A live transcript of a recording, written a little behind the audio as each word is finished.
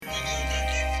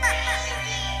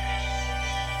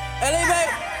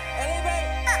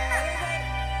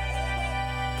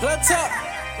What's up?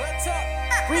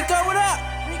 Rico, what up?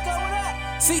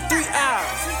 C3 out.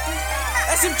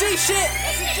 SMG shit.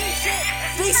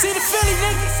 DC to Philly,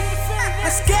 nigga.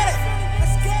 Let's get it.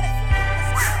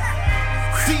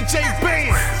 DJ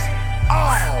Bands.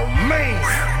 Oh, man.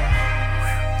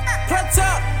 What's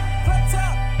up?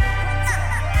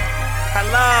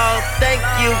 Hello, thank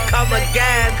you, come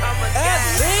again.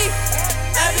 Lee,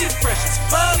 I be fresh as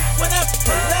fuck when I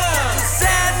pull up.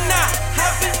 Sad not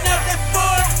hopping out that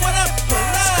board when I pull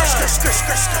up.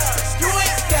 You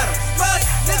ain't got a fuck,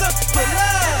 nigga, pull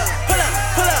up.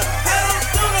 Pull up, I don't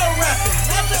do no rapping,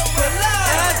 I just pull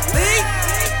up. Lee,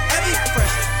 I be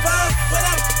fresh as fuck when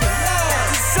I pull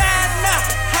up. Sad not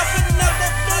hopping out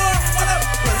that board when I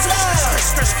pull up.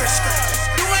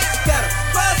 You ain't got a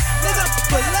fuck, nigga,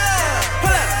 pull up.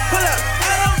 Pull up,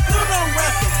 I don't do no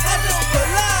rapping, I just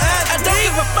pull up. I don't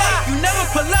give a fuck, you never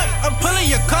pull up. I'm pulling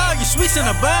your car, you sweets in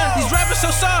a bun. These rappers so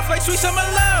soft like sweet summer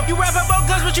love. You rap about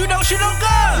guns, but you don't shoot no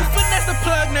guns. You finesse the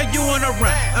plug, now you on a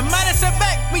run. I might have set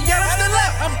back, but yeah, I'm still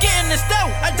up. I'm getting this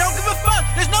dough, I don't give a fuck.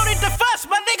 There's no need to fuss,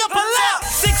 my nigga pull up.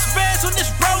 6 bands on this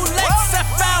Rolex, I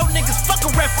foul niggas, fuck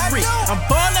a referee. I'm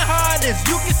ballin' hard as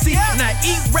you can see, and I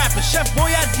eat rappers, Chef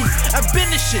Boyardee. I've been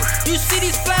this shit, you see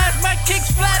these flies, my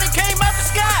kicks fly, they came out the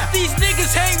sky. These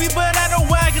niggas hate me, but I know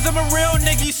why, cause I'm a real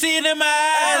nigga, you see it in my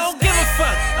eyes. I don't give a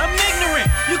fuck, I'm ignorant.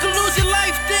 You can lose your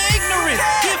life to ignorance.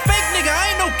 He a fake nigga,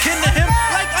 I ain't no kin to him.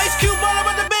 Like Ice Cube all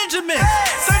about the Benjamin.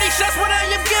 30 shots what I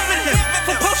am giving him.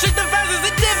 For potion devices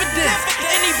and dividends.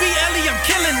 Any Ellie, I'm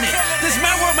killing it. This my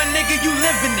world, my nigga, you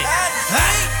living it.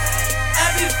 I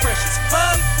be fresh as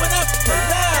fuck when I pull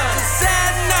up.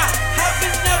 Sad not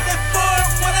hopping out that board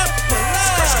when I pull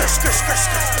up.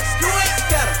 You ain't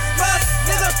got a fuck,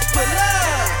 nigga, pull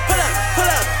up. Pull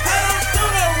up, I don't do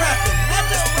no rapping, I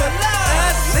just pull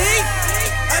up. Lee,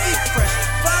 I be fresh as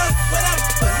fuck when I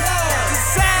pull up.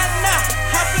 Sad not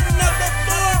hopping out that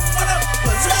board when I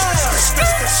pull up.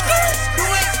 You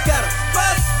ain't got a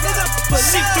fuck, nigga, pull up.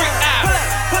 C3 out.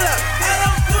 Pull up, I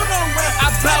don't do no rapping. I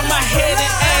bow my head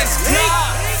and ask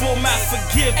God for my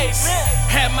forgiveness.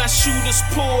 Had my shooters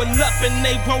pull up and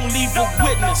they won't leave a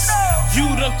witness. You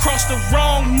done crossed the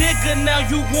wrong nigga, now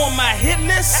you on my hit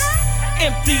list.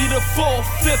 Empty the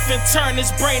 4/5 and turn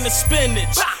his brain to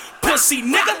spinach. Pussy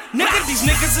nigga, these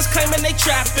niggas is claiming they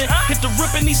trapping. Hit the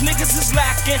rip and these niggas is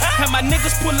lacking. Have my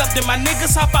niggas pull up, then my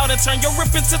niggas hop out and turn your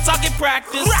rip into target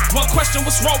practice. One question,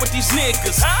 what's wrong with these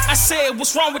niggas? I said,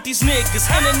 what's wrong with these niggas?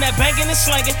 Internet banging and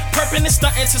slanging, perping and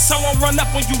stunting till someone run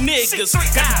up on you niggas.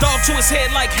 Got the dog to his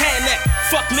head like hand that.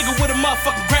 Fuck nigga with a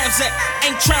motherfucking grams at.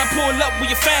 Ain't trying to pull up where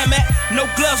your fam at. No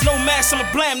gloves, no mask, I'ma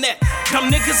blam that. Them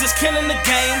niggas is killing the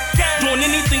game, doing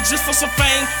anything just for some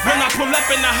fame. When I pull up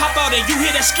and I hop out and you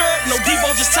hear that skirt, no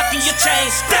Debo just tucking your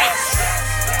chains.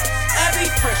 I be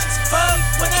fresh as fuck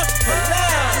when I pull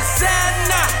up. Sad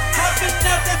not hopping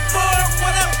out that board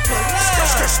when I pull up.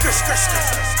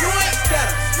 You ain't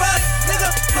got a fuck, nigga,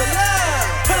 pull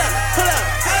up. Pull up,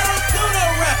 I don't do no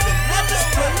rapping, I just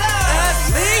pull up.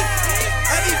 Lee,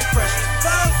 I be fresh as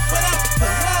fuck when I pull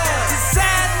up.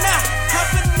 Sad not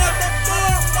hopping out that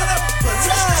board when I pull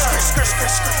up.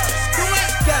 You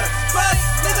ain't got a fuck,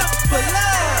 nigga, pull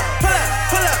up.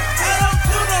 Pull up, I don't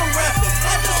do no rapping,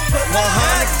 I just pull up.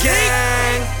 1Hunnit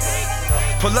gang.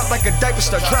 Pull up like a diaper,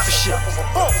 start dropping shit.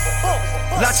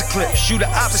 Lots of clips, shoot the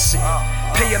opposite.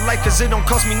 Pay your life cause it don't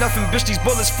cost me nothing, bitch. These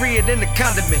bullets freer than the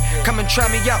condiment. Come and try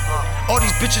me out. All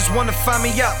these bitches wanna find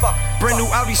me out. Brand new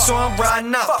Audi, so I'm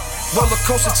riding out. Roller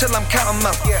coaster till I'm counting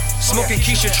out. Smoking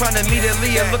Keisha, trying to meet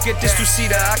Aaliyah. Look at this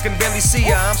two-seater, I can barely see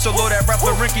her. I'm so low that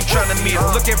rapper Ricky trying to meet her.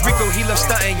 Look at Rico, he love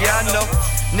stunting, yeah I know.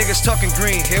 Niggas talking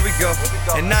green, here we go.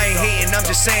 And I ain't hating, I'm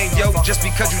just saying, yo. Just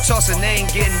because you tossin', they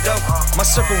ain't getting dope. My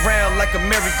circle round like a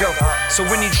merry-go. So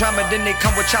when you drama, then they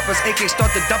come with choppers. AK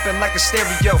start to dumping like a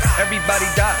stereo. Everybody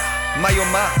die, my oh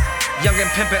my. Young and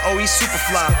pimpin', oh he super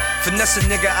fly. Finesse a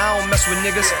nigga, I don't mess with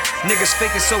niggas. Niggas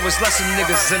faking, so it's less of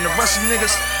niggas. And the rest of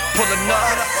niggas pullin' up.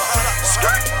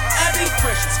 I be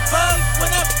fresh as fuck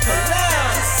when I pull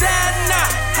up. Sad not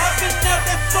hopping out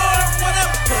that board when I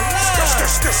pull up.